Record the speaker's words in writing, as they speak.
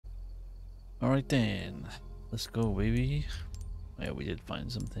Alright then. Let's go, baby. Oh, yeah, we did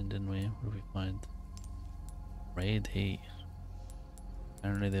find something, didn't we? What did we find? Red hay.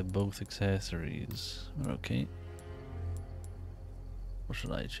 Apparently they're both accessories. Okay. What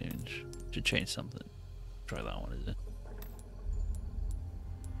should I change? Should change something. Try that one, is it?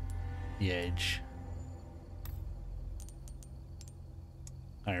 The edge.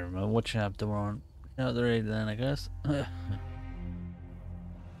 I don't remember what chapter we're on. Chapter 8 then, I guess.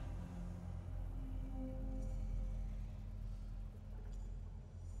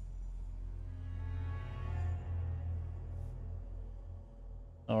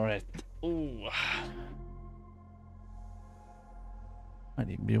 Alright. Ooh. Might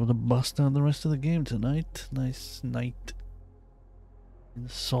even be able to bust out the rest of the game tonight. Nice night in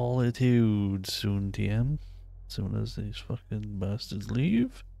solitude soon, TM. Soon as these fucking bastards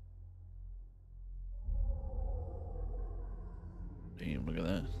leave. Damn, look at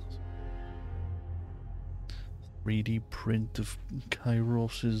that. 3D print of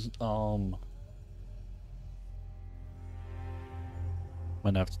Kairos's arm.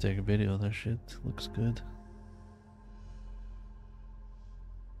 Might have to take a video of that shit. Looks good.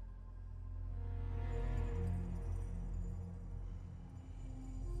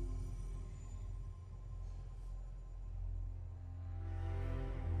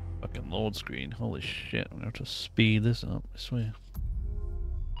 Fucking load screen. Holy shit. I'm gonna have to speed this up, I swear.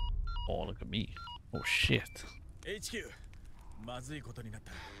 Oh, look at me. Oh shit. HQ まずいことになっ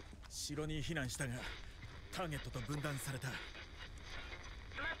た。城に避難したがターゲットと分断された。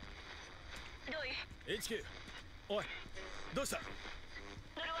HQ おいどうした？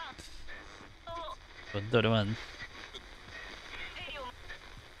ドルワン。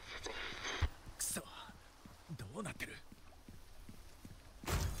くそどうなってる？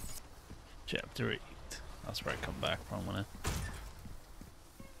 Chapter 8. That's where I come back from when it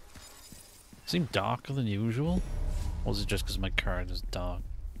seemed darker than usual. Or was it just because my card is dark?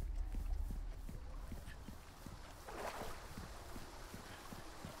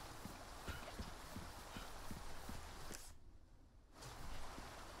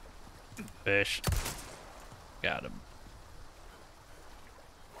 Fish. Got him.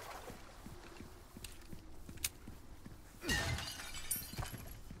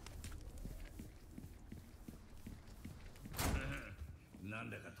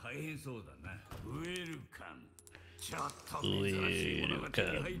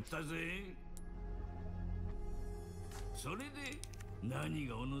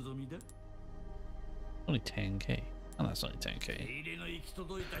 Only 10k. Oh, that's only 10k.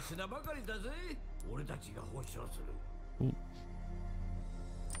 Ooh.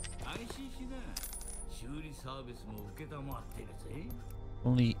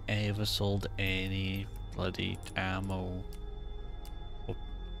 Only ever sold any bloody ammo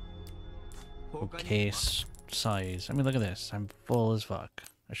or case size. I mean, look at this. I'm full as fuck.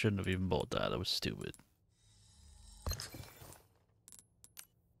 I shouldn't have even bought that. That was stupid.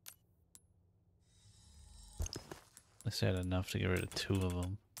 I said enough to get rid of 2 of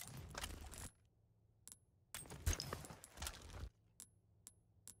them.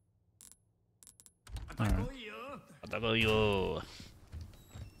 Alright. Atakoyo.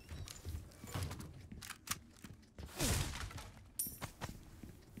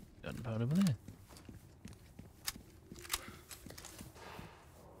 Gunpowder over there.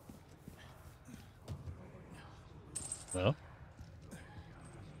 Well.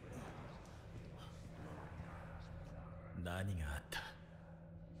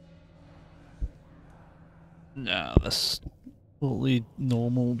 Nah, that's totally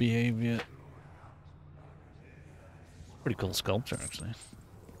normal behavior. Pretty cool sculpture, actually.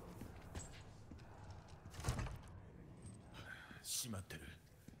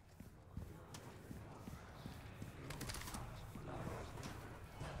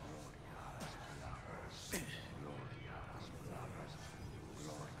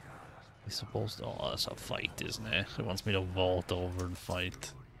 He's supposed to. Oh, that's a fight, isn't it? It wants me to vault over and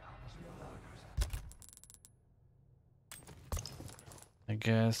fight. I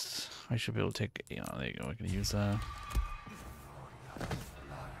guess I should be able to take. Yeah, there you go. I can use that.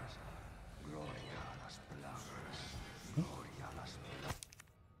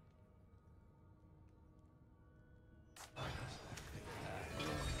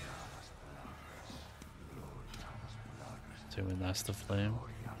 Assuming that's the flame.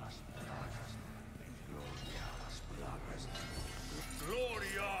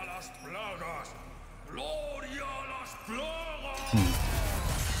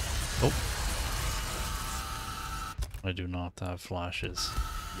 Oh. I do not have flashes.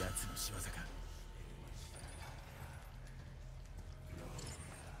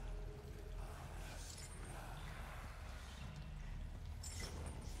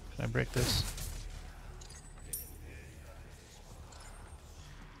 Can I break this?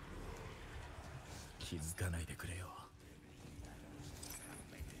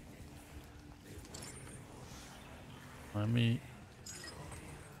 Let me...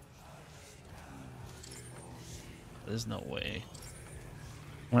 There's no way.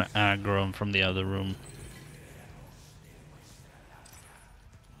 I'm gonna aggro him from the other room.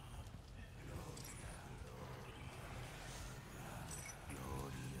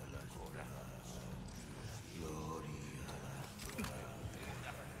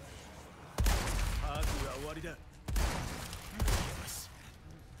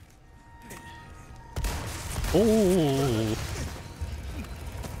 Oh!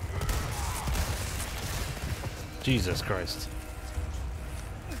 Jesus Christ.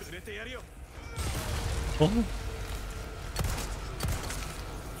 Oh.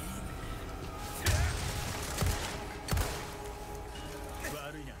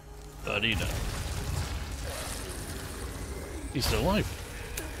 Buddy, he's still alive.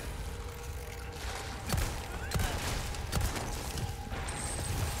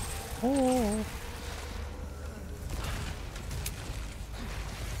 Oh.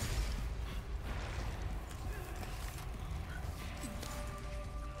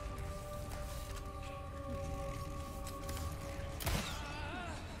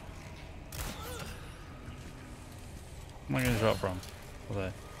 Where am I gonna drop from?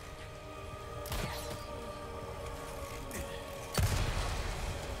 Okay.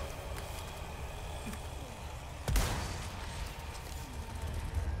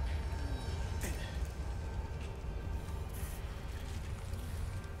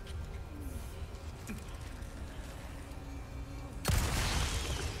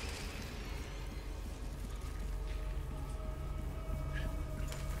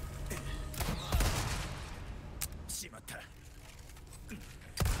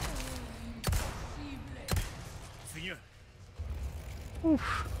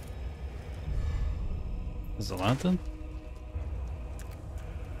 Oof. Is the lantern?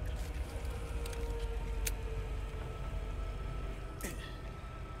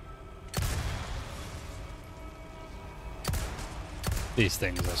 These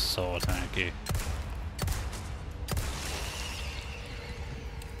things are so tanky.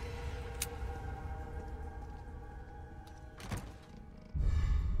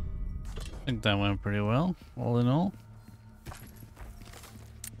 I think that went pretty well, all in all.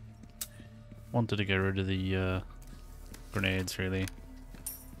 Wanted to get rid of the grenades, really.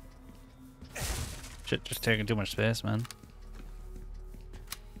 Shit, just taking too much space, man.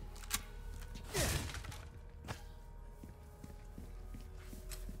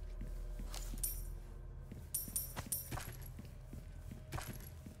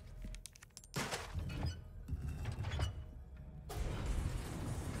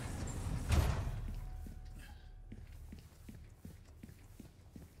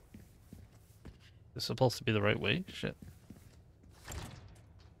 It's supposed to be the right way? Shit.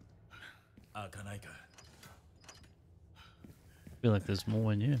 I feel like there's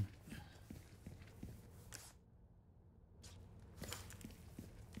more in here.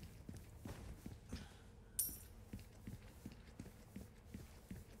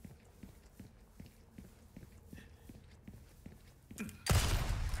 Don't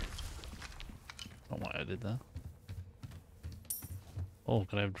know why I did that. Oh,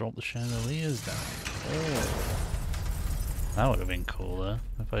 could I have dropped the chandeliers down? Oh. That would have been cooler.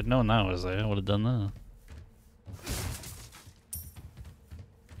 If I'd known that was there, I would have done that.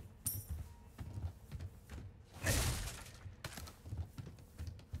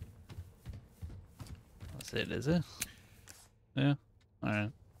 That's it, is it? Yeah?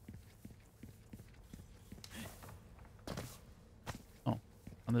 Alright. Oh,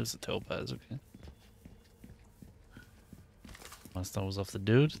 and there's the topaz, okay. Last time was off the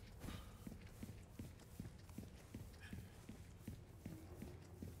dude.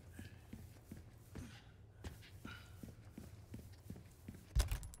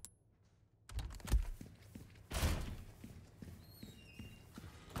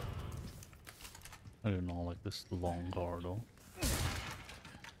 I don't know, like this long corridor.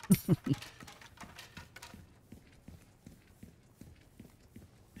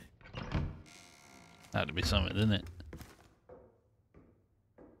 Had to be something, didn't it?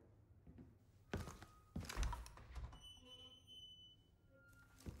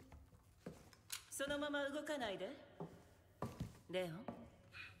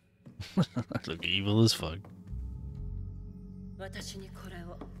 I look evil as fuck. 私にこれ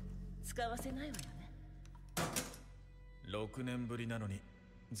を使わせないわよね。6年ぶりなのに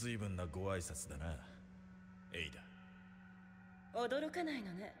随分なご挨拶だな。エイダ。驚かない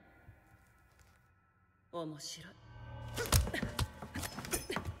のね。面白い。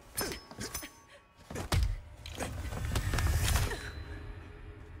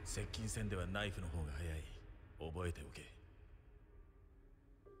接近戦ではナイフの方が早い。覚えておけ。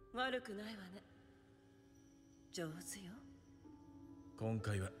悪くないわね。上手よ。今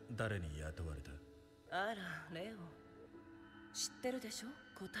回は誰に雇われた？あら、レオ。知ってるでしょ？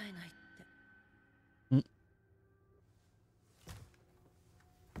答えないって。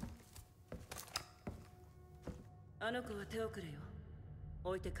あの子は手遅れよ。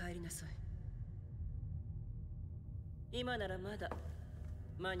置いて帰りなさい。今ならまだ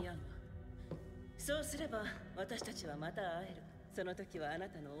間に合うわ。そうすれば私たちはまた会える。その時はあな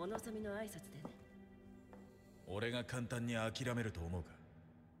たのお望みの挨拶でね。俺が簡単に諦めると思うか？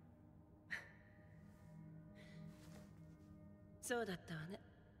そうだったわね。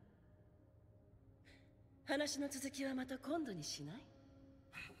話の続きはまた今度にしない？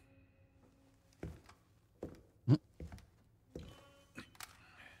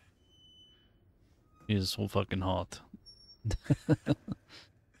 He is so fucking hot.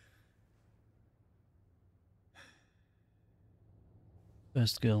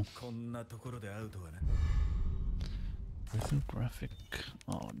 Best girl. こんなところで会うとはな。Lithographic.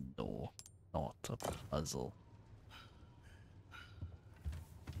 Oh no. Not a puzzle.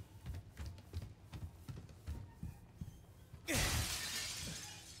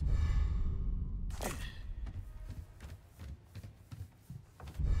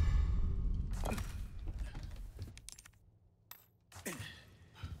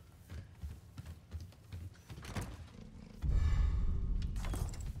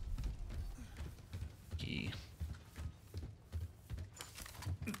 Key.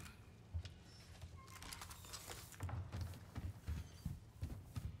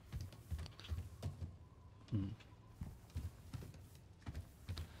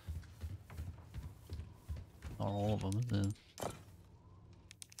 Not all of them, is there?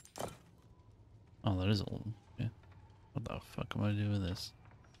 Oh, there is all of them. Yeah. What the fuck am I doing with this?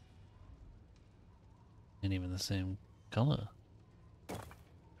 Ain't even the same color.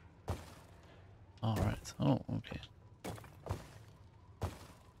 Alright. Oh, okay.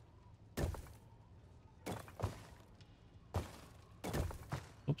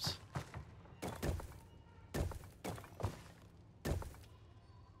 Oops.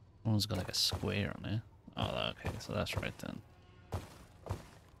 One's got like a square on it. Oh, okay, so that's right then.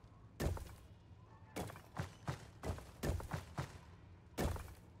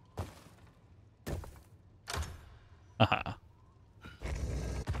 Haha.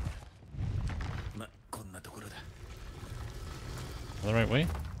 The right way?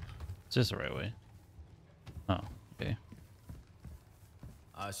 Is this the right way? Oh, okay.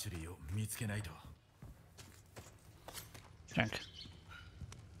 Jack.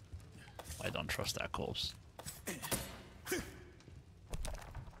 I don't trust that corpse.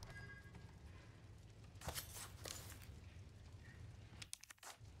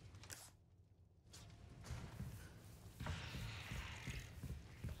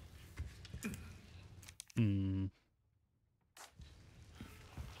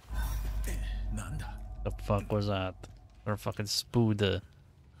 The fuck was that? Or fucking spooder.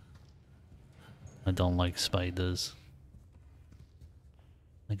 I don't like spiders.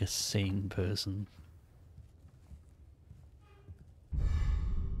 Like a sane person.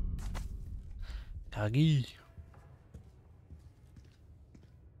 Kagi.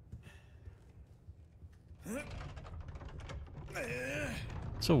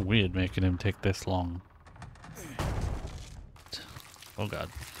 So weird making him take this long. Oh god.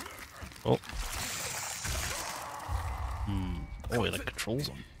 Oh. Oh, he like controls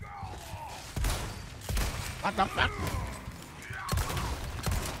him. What the fuck?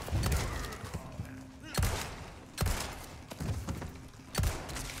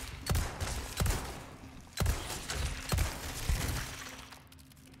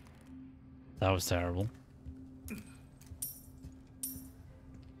 That was terrible. If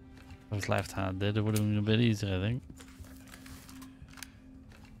I was left-handed, it would have been a bit easier, I think.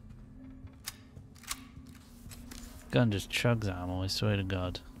 Gun just chugs ammo, I swear to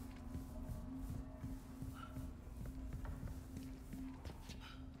God.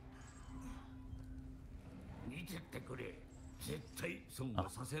 Oh.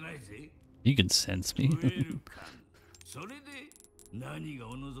 You can sense me. I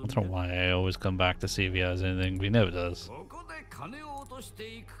don't know why I always come back to see if he has anything, but he never does.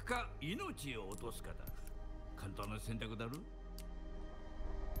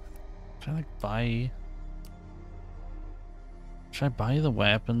 Can I like buy Should I buy the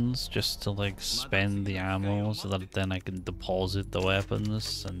weapons just to like spend the ammo so that then I can deposit the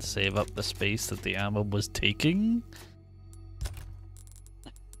weapons and save up the space that the ammo was taking?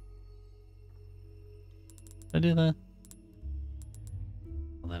 Did I do that?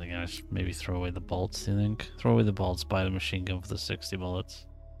 Well, then again, I should maybe throw away the bolts, do you think? Throw away the bolts, buy the machine gun for the 60 bullets.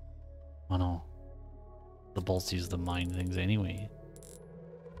 Oh no. The bolts use the mine things anyway.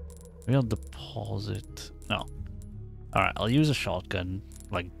 Maybe I'll deposit... No. Alright, I'll use a shotgun,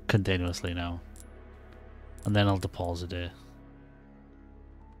 like, continuously now. And then I'll deposit it.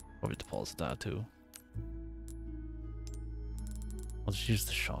 Probably deposit that too. I'll just use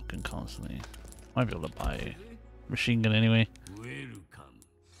the shotgun constantly. Might be able to buy a machine gun anyway. Oh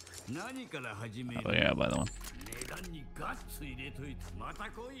yeah, buy the one.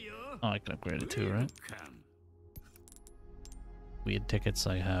 Oh, I can upgrade it too, right? Weird tickets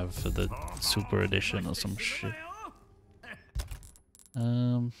I have for the super edition or some shit.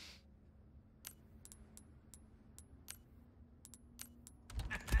 Do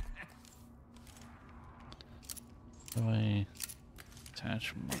I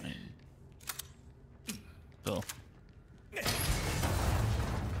attach mine? Go.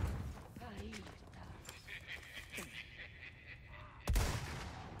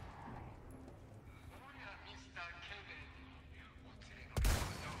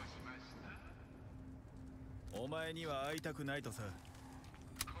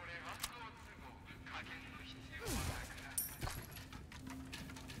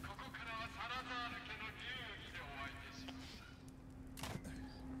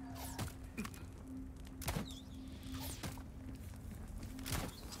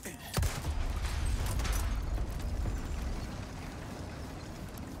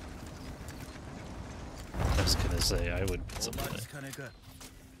 I was gonna say I would put something there.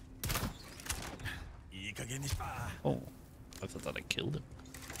 Oh, I thought I killed him.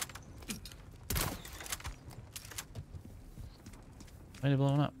 Why are you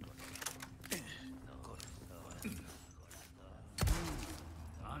blowing up?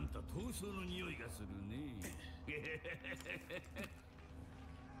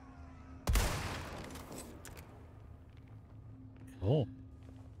 Oh,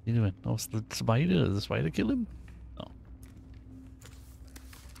 you doing? Oh, it's the spider. Did the spider kill him? No.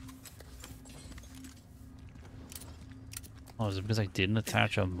 Oh, is it because I didn't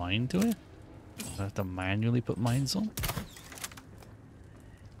attach a mine to it? I have to manually put mines on?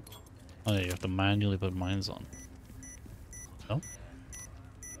 Oh yeah, you have to manually put mines on. Oh?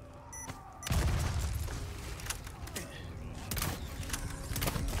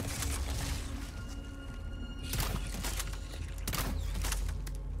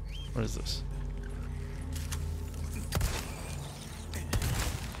 What is this?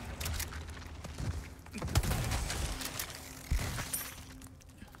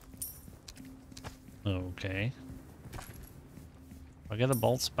 Okay. I get the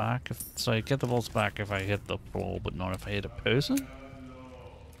bolts back if so I get the bolts back if I hit the floor, but not if I hit a person?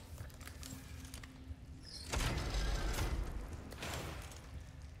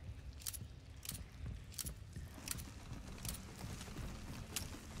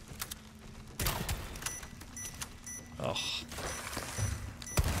 Ugh.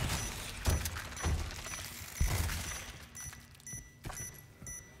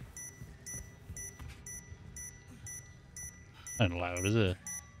 Not loud, is it?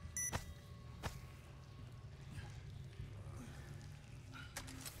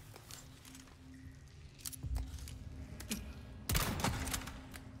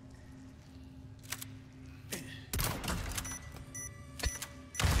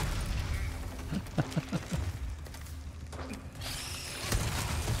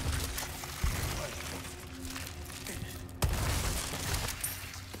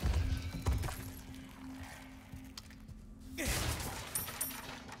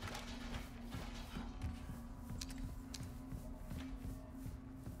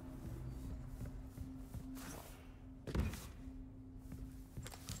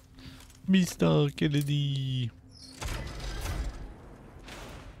 Mr. Kennedy.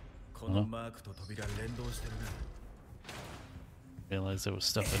 Realized there was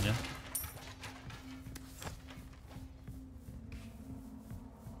stuff in here.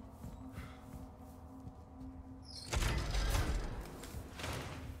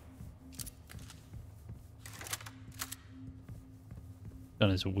 That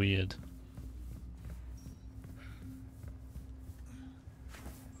is weird.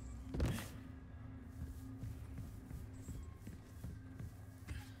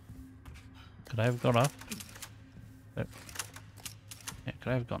 Could I have gone up? Yeah, could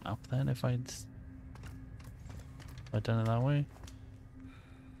I have gone up then if I'd done it that way?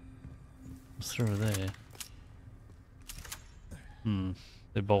 through there. Hmm.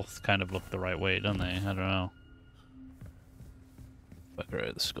 They both kind of look the right way, don't they? I don't know. Fuck, right,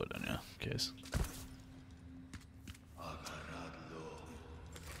 let's go down here, in case.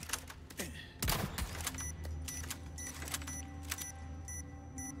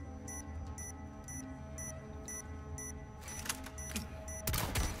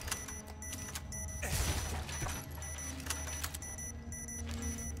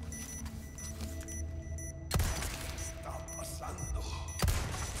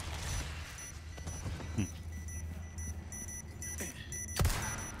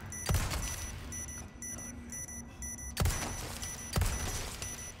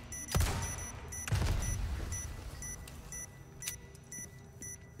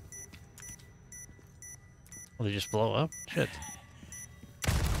 Will they just blow up? Shit.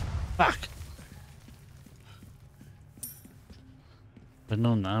 Fuck! But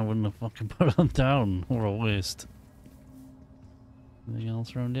no, I wouldn't have fucking put them down. What a waste. Anything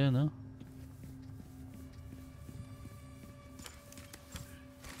else around here, no?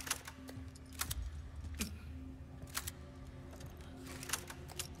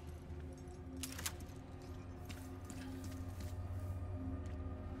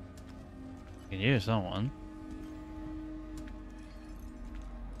 I can hear someone.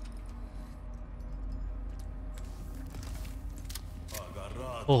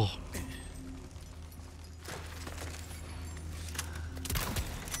 Oh.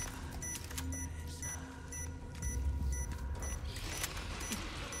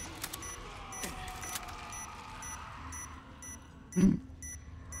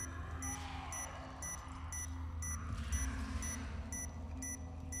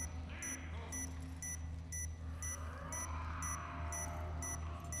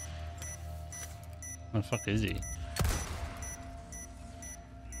 Where the fuck is he?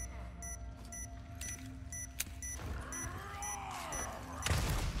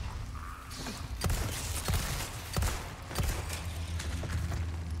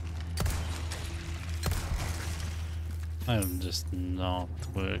 I'm just not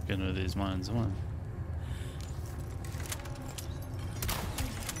working with these mines, am I?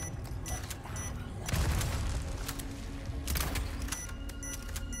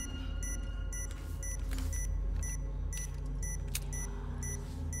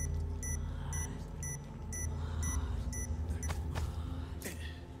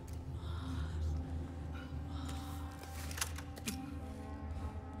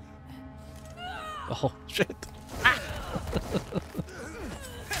 Oh shit!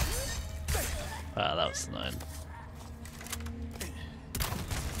 Ah, that was annoying.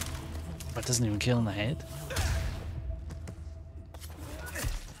 That doesn't even kill in the head.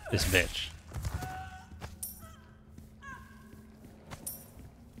 This bitch.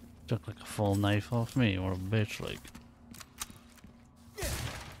 Took like a full knife off me, or a bitch like.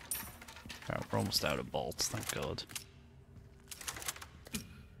 Alright, we're almost out of bolts, thank god.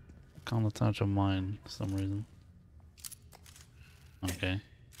 Can't attach a mine for some reason. Okay.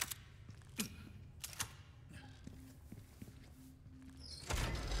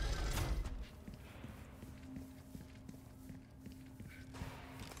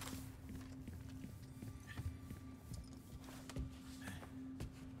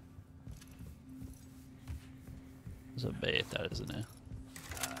 There's a bait, that isn't it?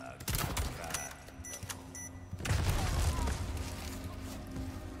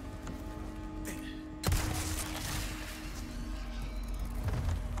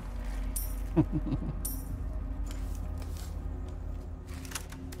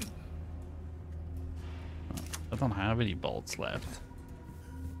 I don't have any bolts left.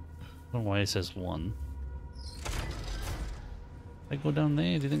 I don't know why it says one. I go down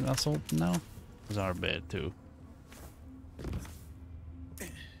there, do you think that's open now? There's our bed too.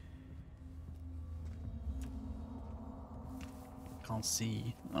 Can't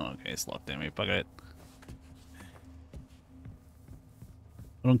see. Oh, okay, it's locked in me, fuck it.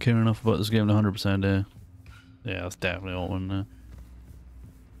 I don't care enough about this game to 100% there. Yeah, that's definitely all in there.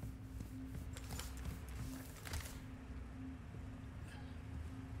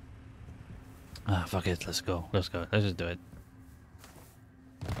 Ah, fuck it, let's go. Let's go. Let's just do it.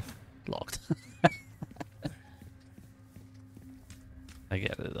 Locked. I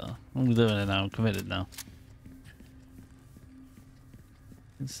get it though. I'm doing it now, I'm committed now.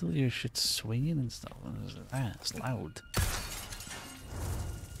 I can still hear shit swinging and stuff. Ah, it's loud.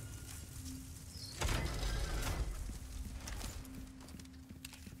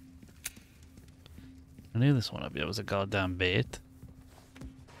 I knew this one up here was a goddamn bait.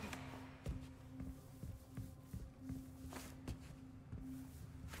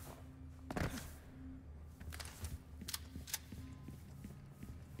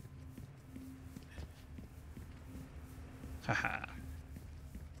 Haha.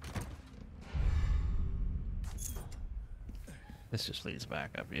 This just leads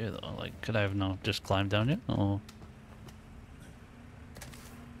back up here though. Like, could I have not just climbed down here? Oh.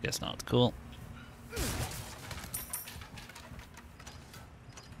 Guess not. Cool.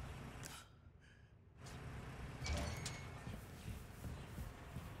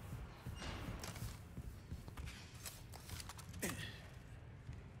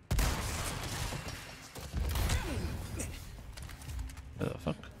 Where the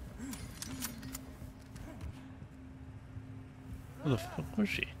fuck? Where the fuck was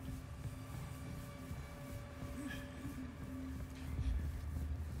she?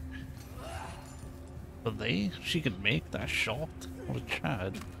 But she could make that shot? What a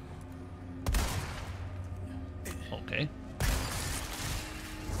Chad. Okay.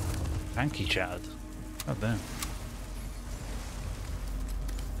 Thank you, Chad. God damn.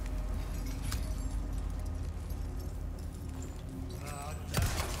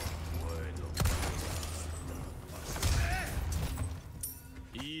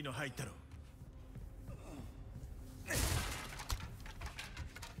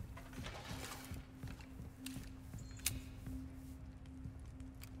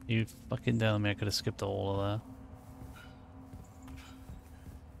 You fucking telling me I could have skipped all of that?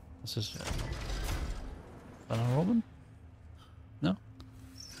 This is... Robin? No?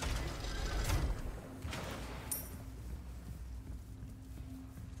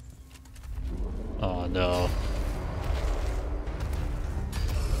 Oh no.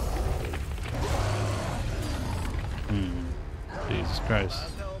 Jesus Christ.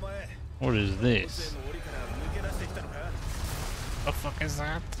 What is this? The fuck is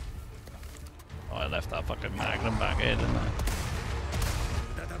that? Oh, I left that fucking magnum back here, didn't I?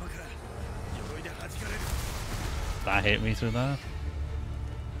 That hit me through that?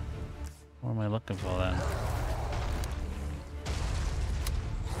 What am I looking for then?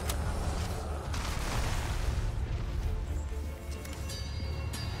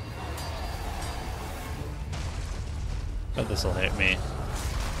 Bet this'll hit me.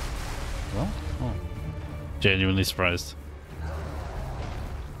 What? Oh. Genuinely surprised.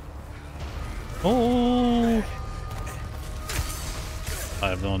 Oh! I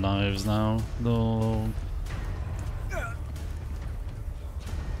have no knives now. No.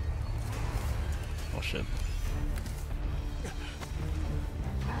 Oh shit.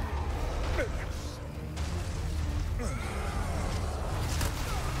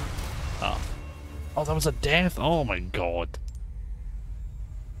 Oh. Oh, that was a death? Oh my god.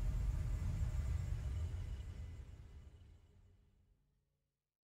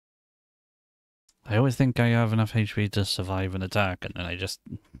 I always think I have enough HP to survive an attack and then I just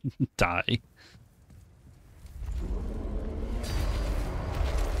die.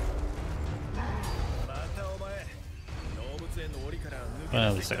 Well,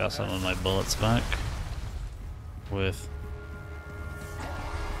 at least I got some of my bullets back. With...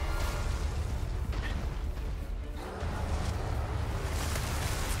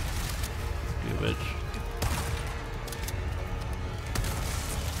 You bitch.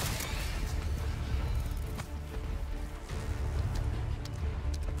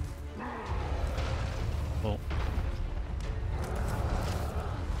 Oh.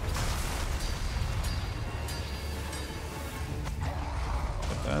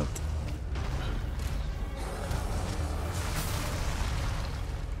 Like that.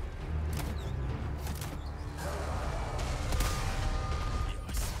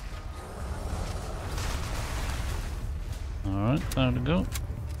 Alright, time to go.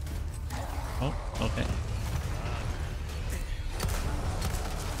 Oh, okay.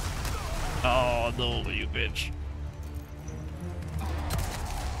 Oh no, you bitch.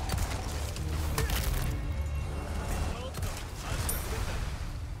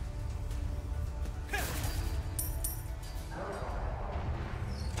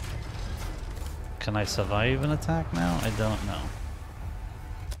 Can I survive an attack now? I don't know.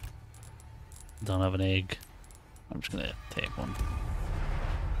 Don't have an egg. I'm just gonna take one.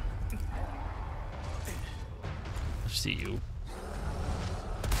 I see you.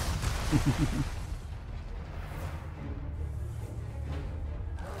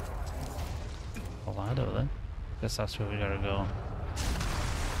 A ladder then. Guess that's where we gotta go.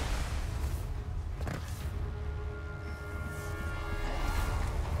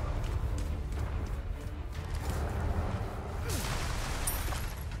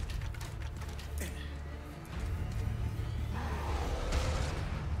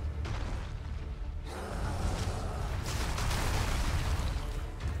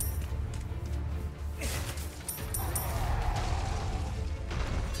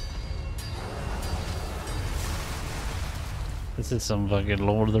 This is some fucking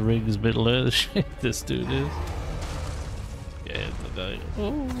Lord of the Rings Middle Earth shit. This dude is. Yeah, the guy.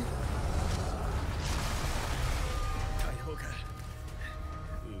 Oh. 解放か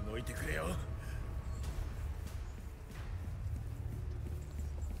動いてくれよ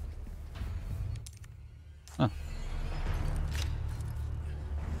Huh.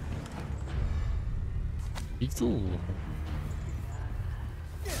 Beetle.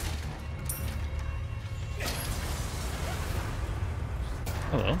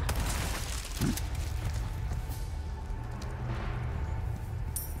 Hello.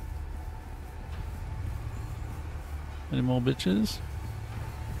 Any more bitches?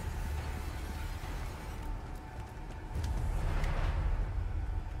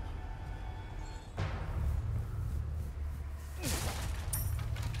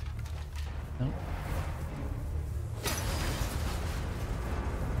 Nope.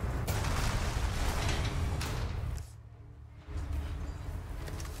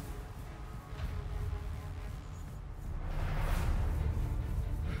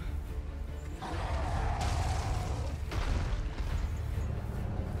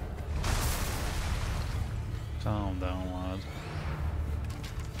 Calm down, lad.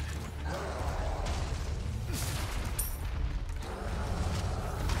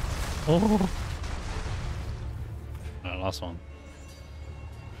 Oh! Alright, last one.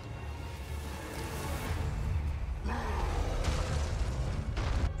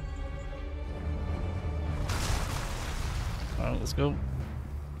 Alright, let's go.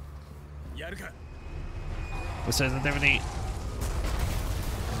 やるか This is the DVD.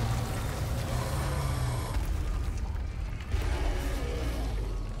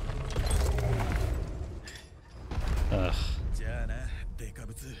 Ugh. じゃあなデカ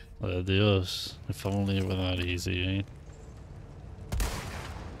ブツ Adios. If only it were that easy, eh?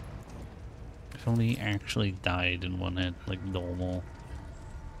 If only he actually died in one hit, like normal.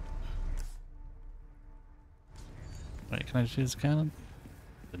 Wait, can I just use the cannon?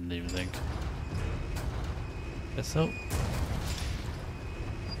 Didn't even think. Guess so.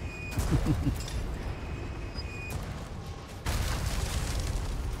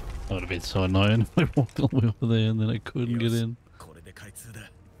 That would have been so annoying if I walked all the way over there and then I couldn't get in. これで開通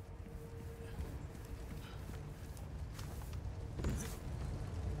だ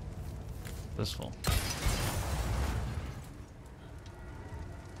This one.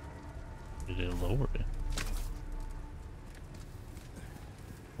 Did it lower it?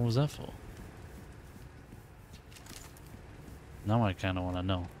 What was that for? Now I kind of want to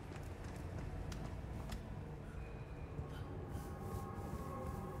know.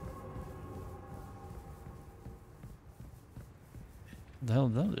 What the hell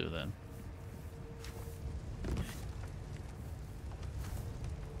did that do then?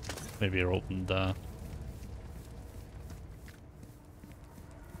 Maybe it opened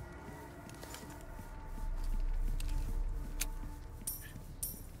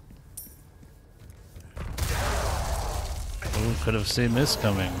Who could have seen this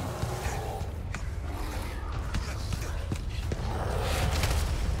coming?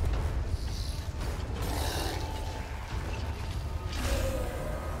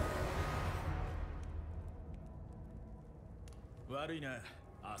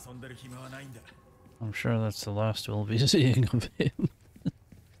 I'm sure that's the last we'll be seeing of him.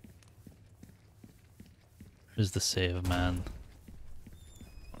 Who's the save man?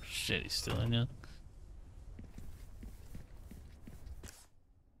 Oh shit, he's still in yet?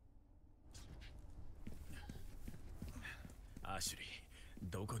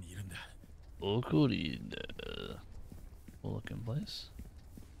 We'll look in place.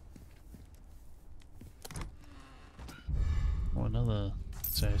 Oh, another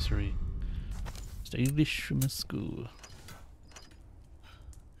accessory. Stylish from school.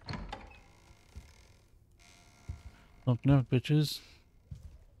 Knock knock, bitches.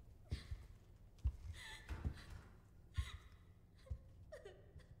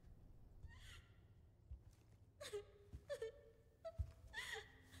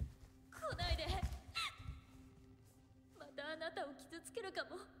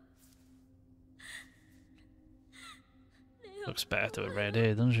 Looks bad to it right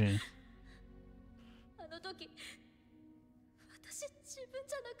there, doesn't she? あの時私自分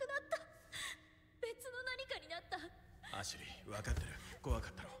じゃなくなった別の何かになったアシュリー分かってる怖か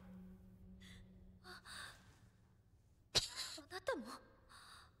ったろあなたも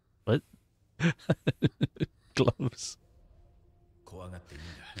What? Gloves. 怖がっていいん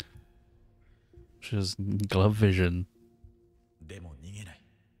だ Just glove vision. でも逃げない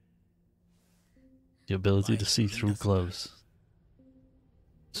The ability to see through gloves.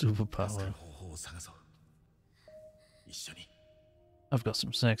 Superpower. 方法を探そう一緒に I've got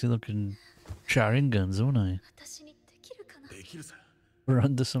some sexy looking Sharingans, haven't I? 私にできるかな。できるさ。 We're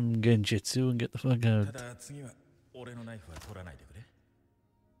under some genjutsu and get the fuck た out. だ次は俺のナイフは取らないでくれ。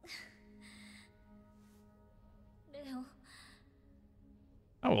レオン、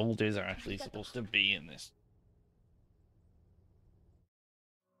 How old is are actually supposed to be in this?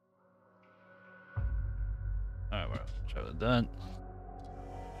 Alright, well, try with that.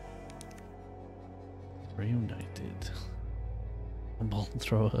 Reunited. A ball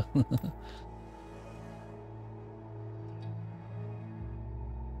thrower.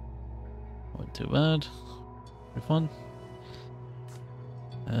 Not too bad. Pretty fun.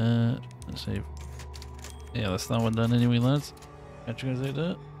 Let's save. Yeah, that's that one done anyway, lads. Catch you guys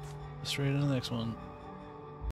later. Straight to the next one.